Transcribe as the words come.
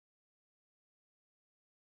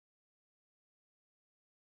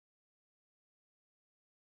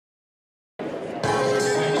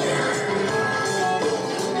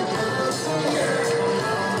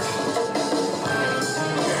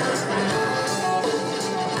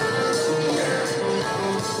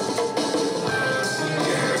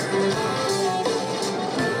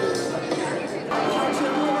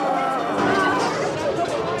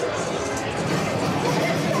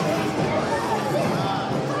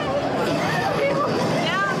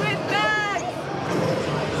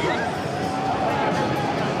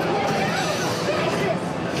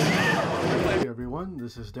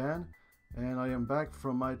is Dan, and I am back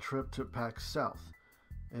from my trip to PAX South.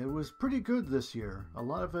 It was pretty good this year. A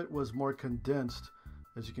lot of it was more condensed,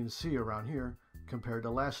 as you can see around here, compared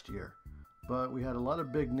to last year. But we had a lot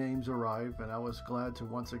of big names arrive, and I was glad to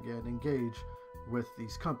once again engage with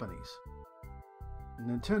these companies.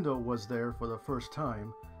 Nintendo was there for the first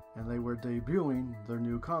time, and they were debuting their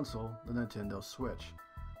new console, the Nintendo Switch.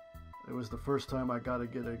 It was the first time I got to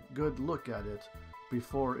get a good look at it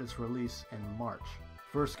before its release in March.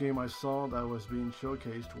 First game I saw that was being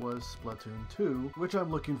showcased was Splatoon 2, which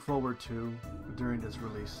I'm looking forward to during its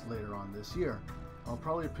release later on this year. I'll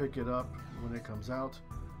probably pick it up when it comes out.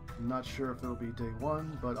 I'm not sure if it'll be day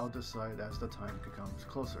one, but I'll decide as the time comes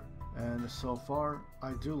closer. And so far,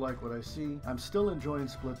 I do like what I see. I'm still enjoying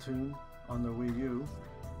Splatoon on the Wii U.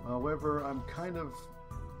 However, I'm kind of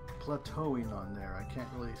plateauing on there. I can't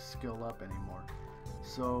really skill up anymore.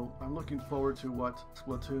 So I'm looking forward to what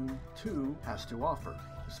Splatoon 2 has to offer,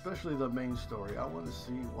 especially the main story. I want to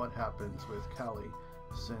see what happens with Callie,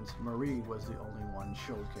 since Marie was the only one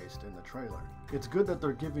showcased in the trailer. It's good that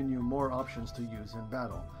they're giving you more options to use in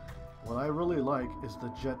battle. What I really like is the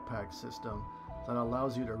jetpack system that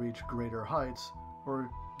allows you to reach greater heights or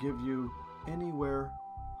give you anywhere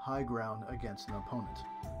high ground against an opponent.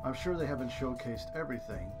 I'm sure they haven't showcased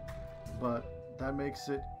everything, but that makes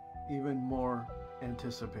it even more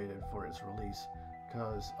anticipated for its release,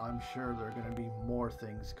 because I'm sure there are going to be more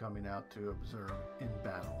things coming out to observe in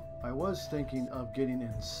battle. I was thinking of getting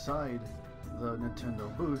inside the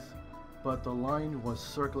Nintendo booth, but the line was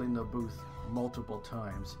circling the booth multiple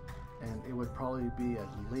times, and it would probably be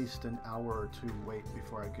at least an hour or two wait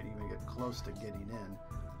before I could even get close to getting in.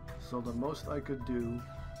 So the most I could do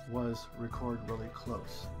was record really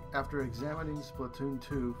close. After examining Splatoon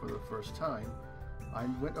 2 for the first time, I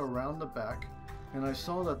went around the back and I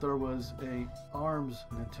saw that there was a ARMS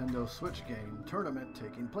Nintendo Switch game tournament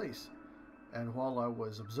taking place. And while I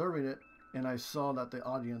was observing it, and I saw that the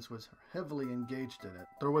audience was heavily engaged in it,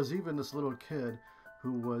 there was even this little kid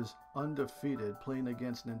who was undefeated playing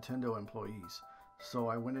against Nintendo employees. So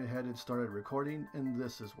I went ahead and started recording, and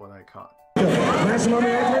this is what I caught. Maximum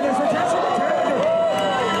antennas for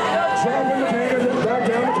dropping the cannon, back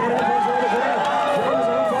down the cannon, goes on the ground. Jones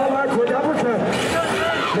on fall back, quick uppercut.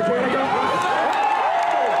 Mechanic up.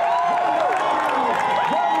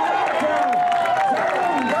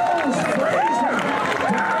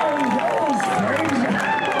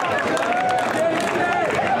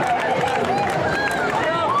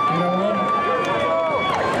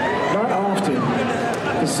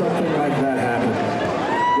 Something like that happen,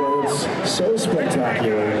 where it's so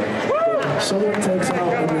spectacular that someone takes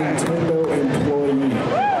out a Nintendo employee.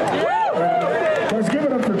 Let's give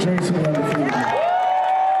it up for Jason the Undefeated.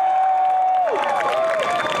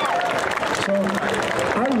 So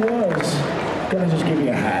I was gonna just give you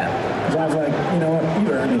a hat, because I was like, you know what, you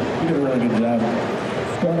earned it. You did a really good job.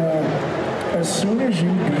 But as soon as you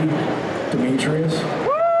beat Demetrius,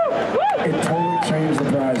 it totally changed the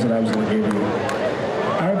prize that I was gonna give you.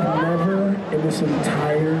 I've never, in this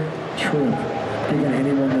entire trip, given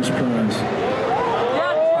anyone this prize.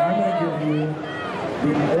 I'm going to give you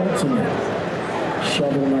the ultimate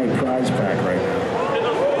Shovel Knight prize pack right now.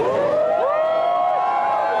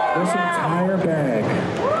 This entire bag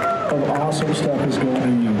of awesome stuff is going to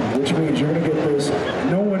you, which means you're going to get this.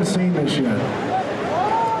 No one's seen this yet.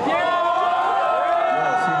 Yeah,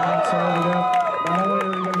 see how excited it up? Not only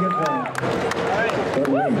are you going to get that, but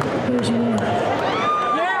wait, there's more.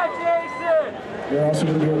 You're also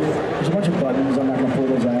going to get, there's a bunch of buttons, I'm not going to pull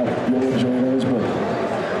those out, you'll enjoy those, but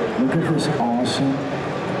look at this awesome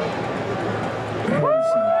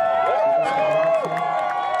headset.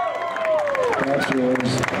 That's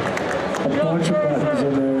yours. A bunch of buttons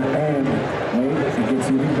in there, and wait, it gets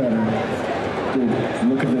even better. Dude,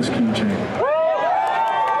 look at this keychain.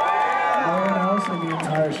 No one else in the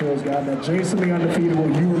entire show has gotten that. Jason the Undefeatable,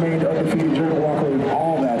 you remained undefeated, you're going to walk away with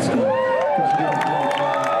all that stuff.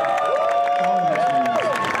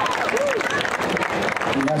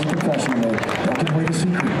 That's professional, though. Don't give away the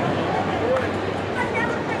secret.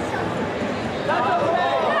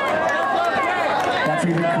 That's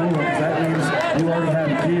even cooler, because that means you already have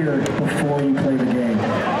gear before you play the game.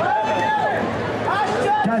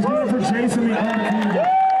 Guys, give it for Jason the Undefeated.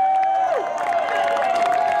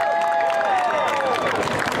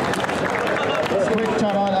 Just a quick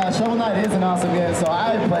shout out. Shovel Knight is an awesome game, so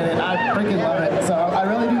I played it. I freaking love it. So I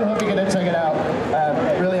really do hope you get to check it out.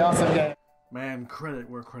 Really awesome game. Man, credit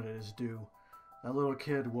where credit is due. That little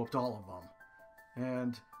kid whooped all of them.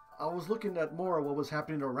 And I was looking at more of what was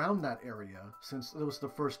happening around that area, since it was the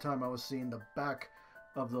first time I was seeing the back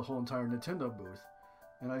of the whole entire Nintendo booth.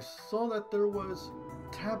 and I saw that there was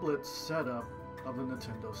tablet setup of the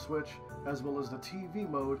Nintendo Switch, as well as the TV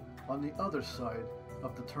mode on the other side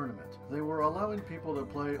of the tournament. They were allowing people to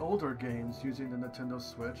play older games using the Nintendo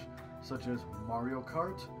Switch, such as Mario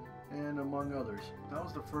Kart, and among others. That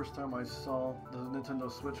was the first time I saw the Nintendo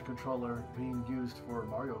Switch controller being used for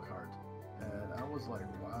Mario Kart. And I was like,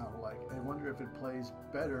 wow, like, I wonder if it plays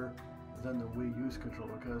better than the Wii U's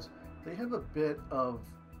controller, because they have a bit of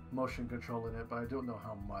motion control in it, but I don't know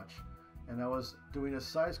how much. And I was doing a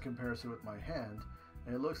size comparison with my hand,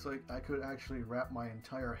 and it looks like I could actually wrap my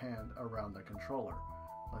entire hand around the controller.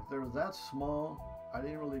 Like, they're that small. I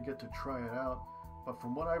didn't really get to try it out, but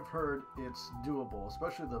from what I've heard, it's doable.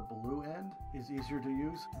 Especially the blue end is easier to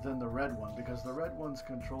use than the red one, because the red one's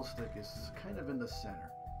control stick is kind of in the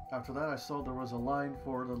center. After that, I saw there was a line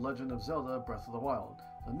for The Legend of Zelda Breath of the Wild,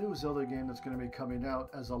 the new Zelda game that's going to be coming out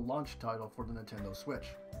as a launch title for the Nintendo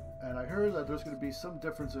Switch. And I heard that there's going to be some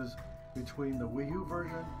differences between the Wii U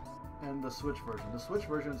version and the Switch version. The Switch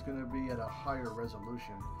version is going to be at a higher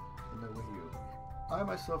resolution than the Wii U. I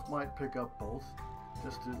myself might pick up both,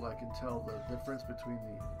 just to tell the difference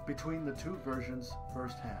between the two versions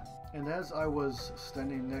firsthand. And as I was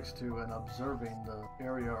standing next to and observing the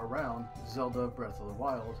area around Zelda Breath of the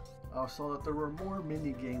Wild, I saw that there were more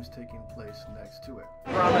mini games taking place next to it.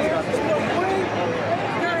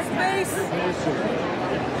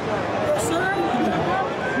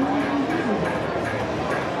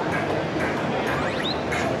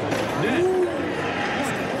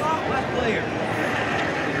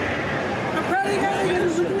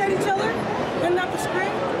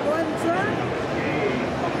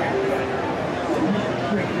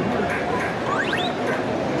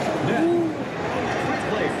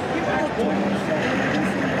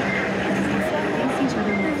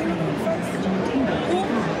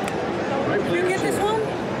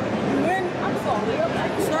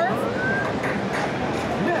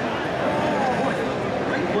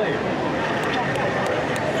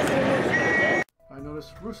 I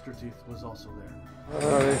noticed Rooster Teeth was also there.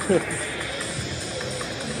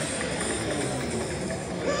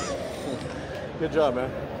 Good job,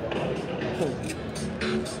 man.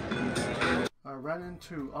 I ran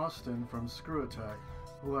into Austin from Screw Attack,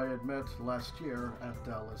 who I had met last year at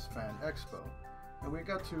Dallas Fan Expo, and we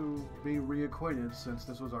got to be reacquainted since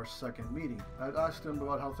this was our second meeting. I'd asked him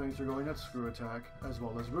about how things are going at Screw Attack, as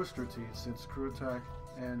well as Rooster Teeth, since Screw Attack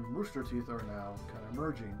and Rooster Teeth are now kind of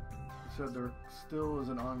merging. He said there still is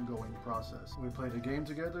an ongoing process. We played a game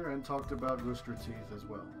together and talked about Rooster Teeth as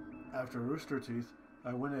well. After Rooster Teeth,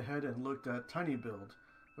 I went ahead and looked at Tiny Build,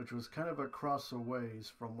 which was kind of across a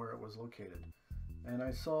ways from where it was located. And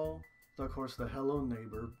I saw, of course, the Hello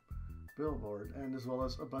Neighbor billboard, and as well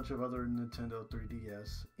as a bunch of other Nintendo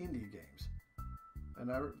 3DS indie games.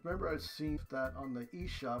 And I remember I'd seen that on the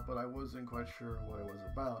eShop, but I wasn't quite sure what it was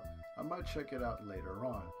about. I might check it out later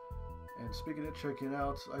on. And speaking of checking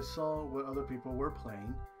out, I saw what other people were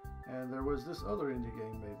playing, and there was this other indie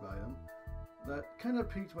game made by them that kind of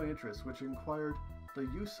piqued my interest, which inquired the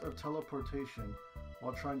use of teleportation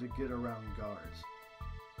while trying to get around guards.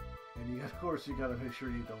 And of course you gotta make sure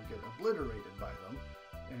you don't get obliterated by them.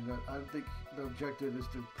 And I think the objective is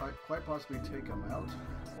to quite possibly take them out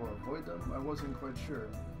or avoid them. I wasn't quite sure,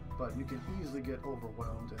 but you can easily get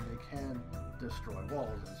overwhelmed, and they can destroy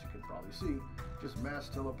walls, as you can probably see. Just mass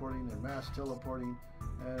teleporting,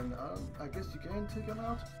 and I guess you can take them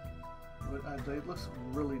out, but it looks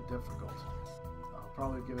really difficult. I'll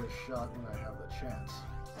probably give it a shot when I have the chance.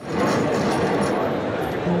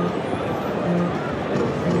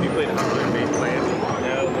 You played Hotline Base Plan?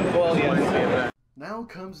 No. Well, yeah. Now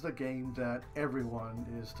comes the game that everyone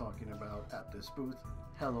is talking about at this booth,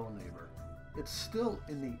 Hello Neighbor. It's still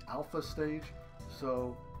in the alpha stage,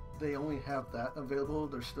 so they only have that available.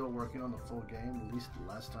 They're still working on the full game, at least the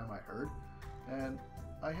last time I heard. And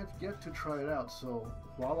I have yet to try it out, so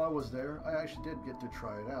while I was there, I actually did get to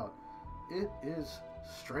try it out. It is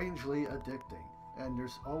strangely addicting, and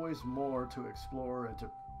there's always more to explore and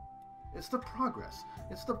to... It's the progress.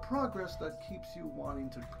 It's the progress that keeps you wanting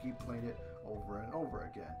to keep playing it over and over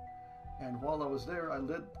again. And while I was there, I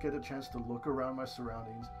did get a chance to look around my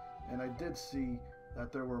surroundings, and I did see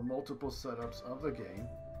that there were multiple setups of the game,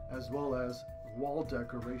 as well as wall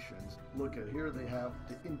decorations. Look at here, they have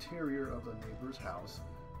the interior of the neighbor's house,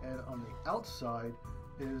 and on the outside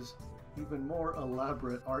is even more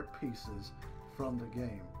elaborate art pieces from the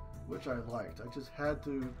game, which I liked. I just had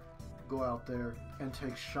to go out there and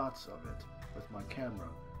take shots of it with my camera.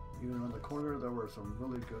 Even on the corner, there were some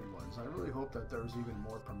really good ones. I really hope that there's even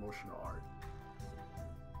more promotional art.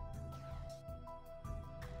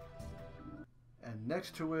 And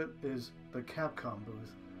next to it is the Capcom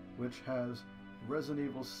booth, which has Resident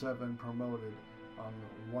Evil 7 promoted on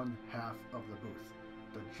one half of the booth,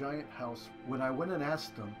 the giant house. When I went and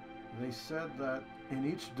asked them, they said that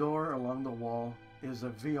in each door along the wall is a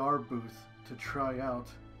VR booth to try out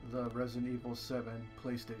the Resident Evil 7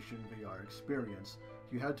 PlayStation VR experience.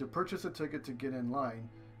 You had to purchase a ticket to get in line,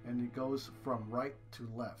 and it goes from right to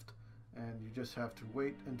left, and you just have to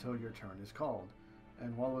wait until your turn is called.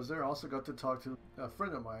 And while I was there, I also got to talk to a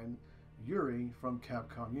friend of mine, Yuri from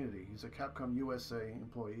Capcom Unity. He's a Capcom USA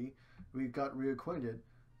employee. We got reacquainted,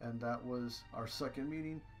 and that was our second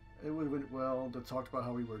meeting. It went well. They talked about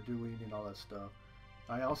how we were doing and all that stuff.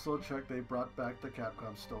 I also checked they brought back the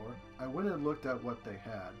Capcom store. I went and looked at what they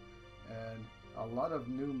had, and a lot of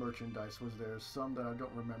new merchandise was there, some that I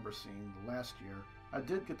don't remember seeing last year. I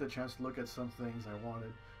did get the chance to look at some things I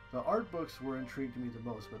wanted. The art books were intrigued me the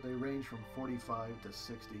most, but they range from $45 to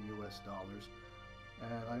 $60 US.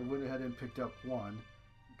 And I went ahead and picked up one,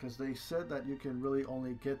 because they said that you can really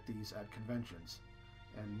only get these at conventions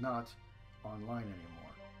and not online anymore.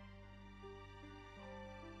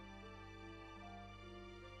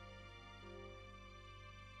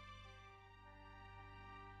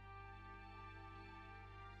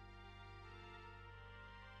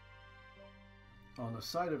 On the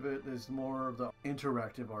side of it is more of the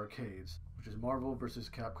interactive arcades, which is Marvel vs.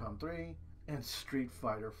 Capcom 3 and Street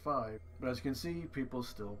Fighter 5. But as you can see, people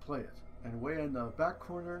still play it. And way in the back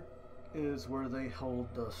corner is where they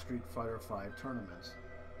hold the Street Fighter 5 tournaments.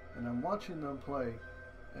 And I'm watching them play,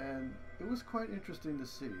 and it was quite interesting to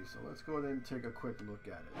see. So let's go ahead and take a quick look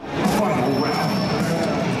at it. Final round.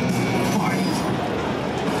 Fight!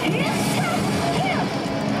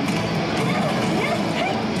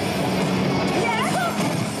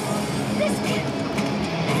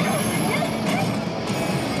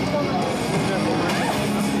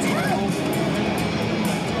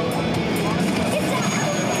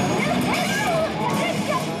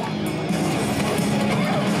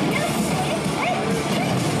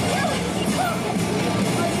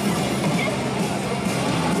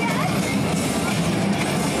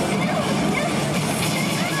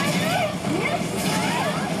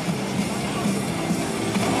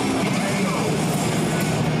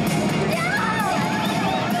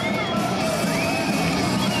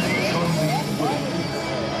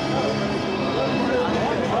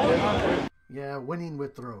 Yeah, winning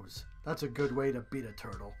with throws. That's a good way to beat a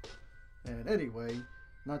turtle. And anyway,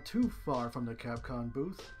 not too far from the Capcom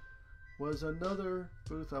booth was another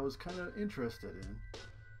booth I was kind of interested in.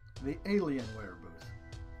 The Alienware booth.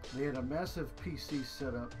 They had a massive PC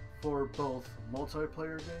setup for both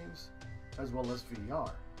multiplayer games as well as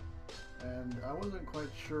VR. And I wasn't quite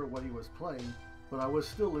sure what he was playing, but I was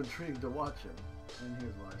still intrigued to watch him. And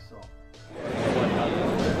here's what I saw.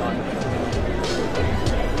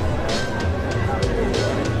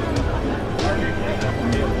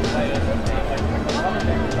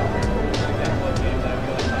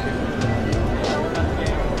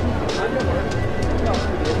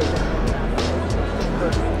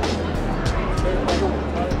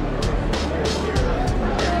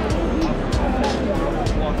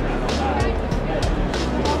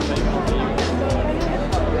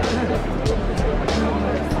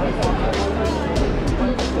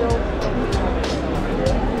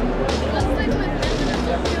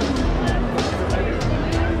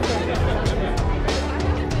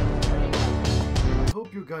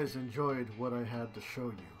 You guys enjoyed what I had to show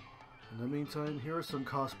you. In the meantime, here are some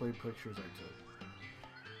cosplay pictures I took.